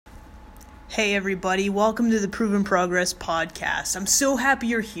Hey everybody, welcome to the Proven Progress podcast. I'm so happy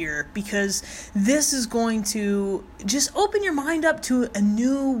you're here because this is going to just open your mind up to a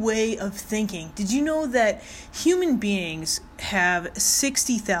new way of thinking. Did you know that human beings have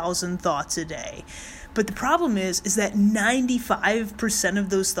 60,000 thoughts a day? But the problem is that 95% of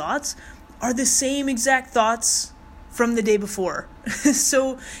those thoughts are the same exact thoughts from the day before.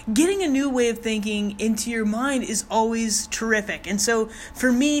 So getting a new way of thinking into your mind is always terrific. And so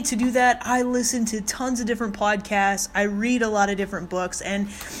for me to do that, I listen to tons of different podcasts. I read a lot of different books, and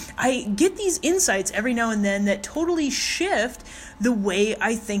I get these insights every now and then that totally shift the way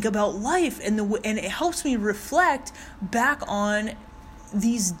I think about life, and it helps me reflect back on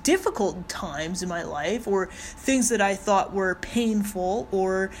these difficult times in my life, or things that I thought were painful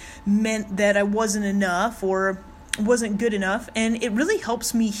or meant that I wasn't enough or wasn't good enough. And it really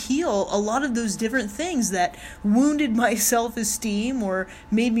helps me heal a lot of those different things that wounded my self-esteem or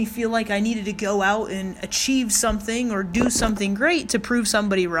made me feel like I needed to go out and achieve something or do something great to prove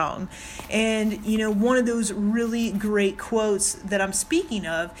somebody wrong. And one of those really great quotes that I'm speaking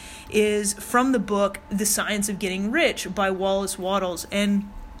of is from the book The Science of Getting Rich by Wallace Wattles.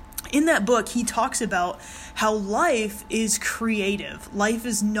 And in that book, he talks about how life is creative. Life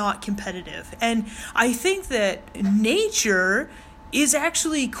is not competitive. And I think that nature is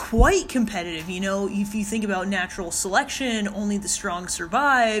actually quite competitive. If you think about natural selection, only the strong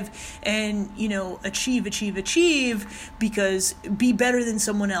survive and, achieve, because be better than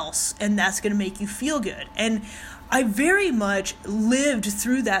someone else. And that's going to make you feel good. And I very much lived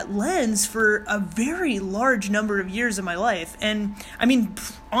through that lens for a very large number of years of my life. And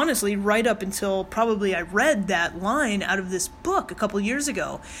honestly, right up until probably I read that line out of this book a couple years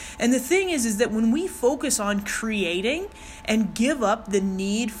ago. And the thing is that when we focus on creating and give up the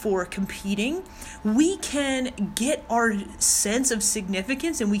need for competing, we can get our sense of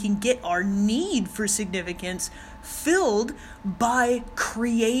significance and we can get our need for significance filled by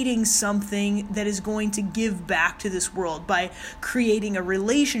creating something that is going to give back to this world, by creating a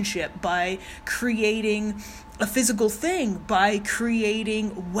relationship, by creating a physical thing, by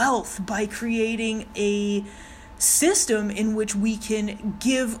creating wealth, by creating a system in which we can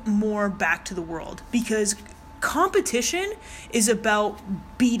give more back to the world. Because competition is about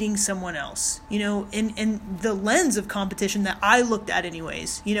beating someone else, and the lens of competition that I looked at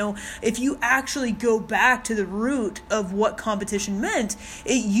anyways, if you actually go back to the root of what competition meant,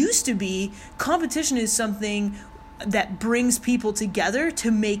 it used to be competition is something that brings people together to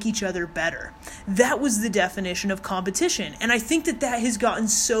make each other better. That was the definition of competition. And I think that has gotten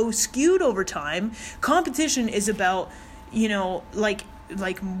so skewed over time. Competition is about, like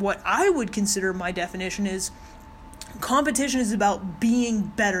what I would consider my definition is, competition is about being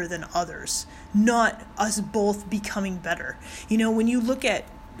better than others, not us both becoming better. When you look at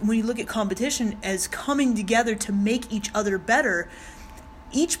competition as coming together to make each other better,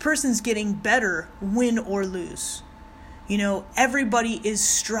 each person's getting better, win or lose. Everybody is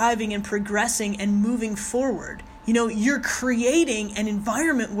striving and progressing and moving forward. You're creating an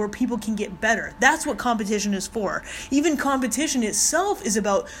environment where people can get better. That's what competition is for. Even competition itself is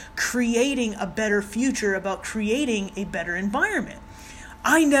about creating a better future, about creating a better environment.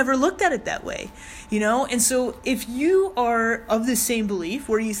 I never looked at it that way, and so if you are of the same belief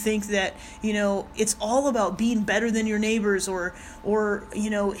where you think that, it's all about being better than your neighbors or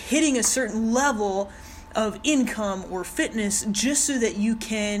hitting a certain level of income or fitness just so that you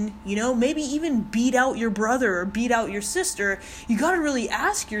can, maybe even beat out your brother or beat out your sister, you got to really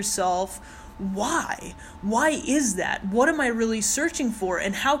ask yourself, why? Why is that? What am I really searching for?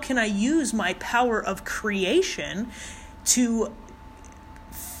 And how can I use my power of creation to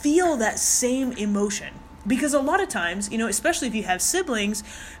feel that same emotion? Because a lot of times, especially if you have siblings,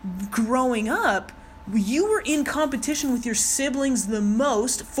 growing up, you were in competition with your siblings the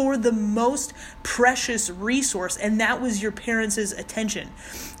most for the most precious resource, and that was your parents' attention.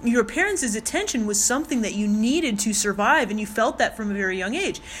 Your parents' attention was something that you needed to survive, and you felt that from a very young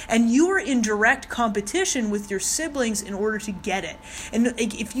age. And you were in direct competition with your siblings in order to get it. And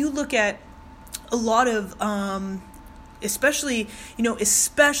if you look at a lot of, especially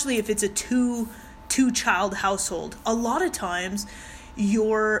if it's a two-child household, a lot of times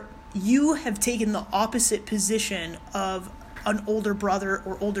you have taken the opposite position of an older brother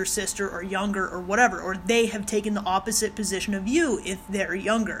or older sister or younger or whatever, or they have taken the opposite position of you if they're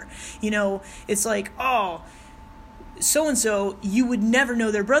younger. It's like, so-and-so, you would never know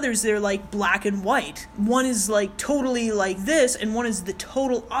they're brothers. They're like black and white. One is like totally like this, and one is the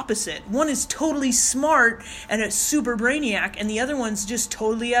total opposite. One is totally smart and a super brainiac, and the other one's just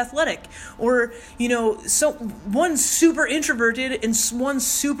totally athletic. Or, so one's super introverted and one's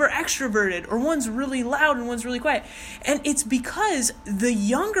super extroverted, or one's really loud and one's really quiet. And it's because the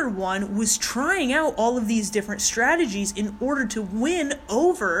younger one was trying out all of these different strategies in order to win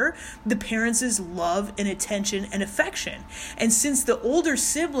over the parents' love and attention and affection. And since the older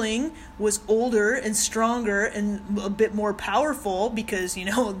sibling was older and stronger and a bit more powerful because,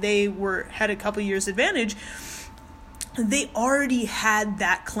 they had a couple years advantage, they already had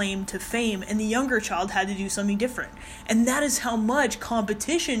that claim to fame, and the younger child had to do something different. And that is how much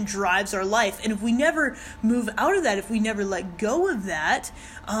competition drives our life. And if we never move out of that, if we never let go of that,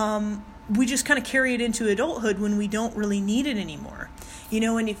 we just kind of carry it into adulthood when we don't really need it anymore.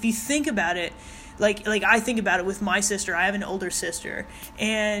 And if you think about it, like I think about it with my sister. I have an older sister,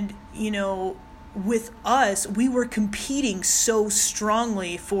 and with us, we were competing so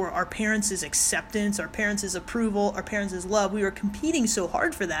strongly for our parents' acceptance, our parents' approval, our parents' love. We were competing so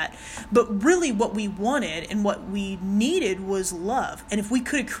hard for that. But really what we wanted and what we needed was love. And if we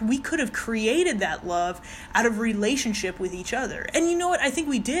could have created that love out of relationship with each other. And you know what? I think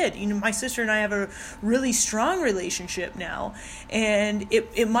we did. My sister and I have a really strong relationship now. And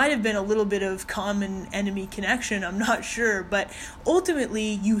it might have been a little bit of common enemy connection. I'm not sure. But ultimately,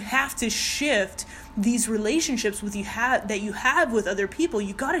 you have to shift these relationships that you have with other people.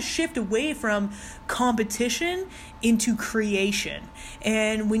 You got to shift away from competition into creation.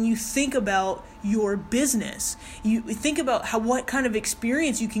 And when you think about your business, you think about what kind of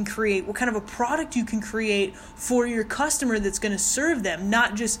experience you can create, what kind of a product you can create for your customer that's going to serve them,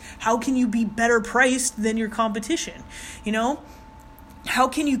 not just how can you be better priced than your competition. How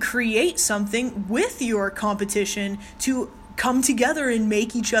can you create something with your competition to come together and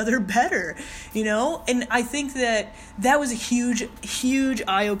make each other better, And I think that was a huge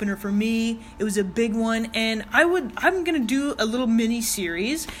eye-opener for me. It was a big one. And I'm going to do a little mini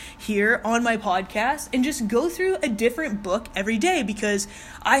series here on my podcast and just go through a different book every day, because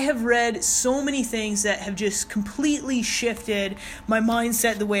I have read so many things that have just completely shifted my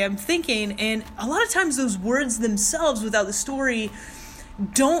mindset, the way I'm thinking. And a lot of times those words themselves without the story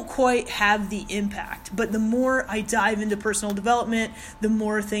don't quite have the impact. But the more I dive into personal development, the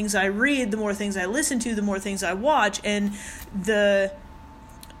more things I read, the more things I listen to, the more things I watch, and the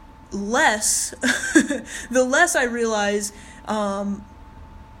less I realize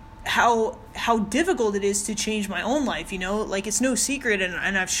how difficult it is to change my own life. Like, it's no secret,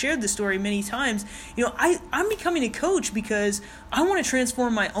 and I've shared the story many times. I'm becoming a coach because I want to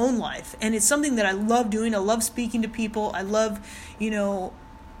transform my own life, and it's something that I love doing. I love speaking to people. I love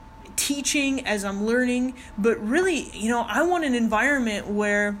teaching as I'm learning, but really, I want an environment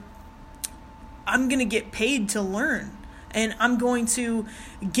where I'm going to get paid to learn. And I'm going to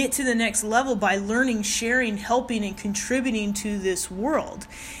get to the next level by learning, sharing, helping, and contributing to this world.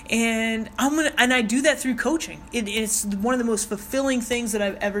 And I do that through coaching. It's one of the most fulfilling things that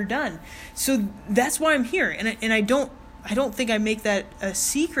I've ever done. So that's why I'm here. And I don't think I make that a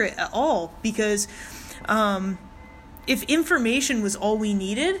secret at all, because if information was all we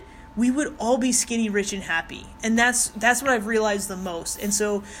needed, we would all be skinny, rich, and happy. And that's what I've realized the most. And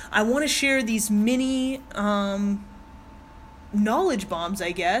so I want to share these mini knowledge bombs,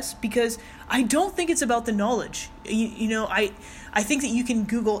 I guess, because I don't think it's about the knowledge. I think that you can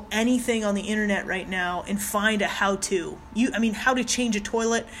Google anything on the internet right now and find a how-to. How to change a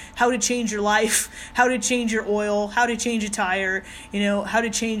toilet, how to change your life, how to change your oil, how to change a tire, how to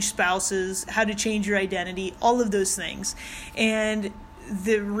change spouses, how to change your identity, all of those things. And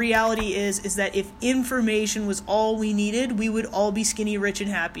the reality is that if information was all we needed, we would all be skinny, rich,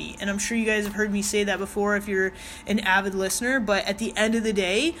 and happy. And I'm sure you guys have heard me say that before if you're an avid listener. But at the end of the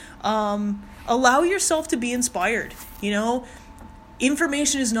day, allow yourself to be inspired.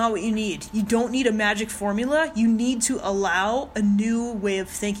 Information is not what you need. You don't need a magic formula. You need to allow a new way of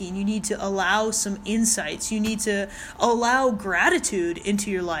thinking. You need to allow some insights. You need to allow gratitude into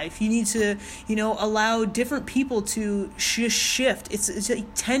your life. You need to, allow different people to shift. It's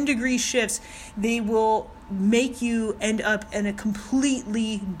like 10-degree shifts. They will make you end up in a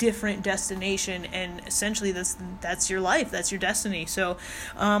completely different destination, and essentially that's your life, that's your destiny. So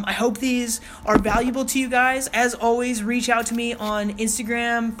I hope these are valuable to you guys. As always, reach out to me on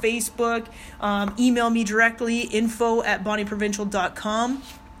Instagram, Facebook, email me directly, info@bonnieprovincial.com,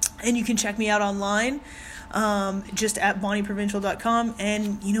 and you can check me out online just at bonnieprovincial.com.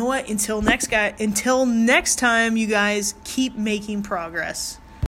 And you know what, until next time, you guys, keep making progress.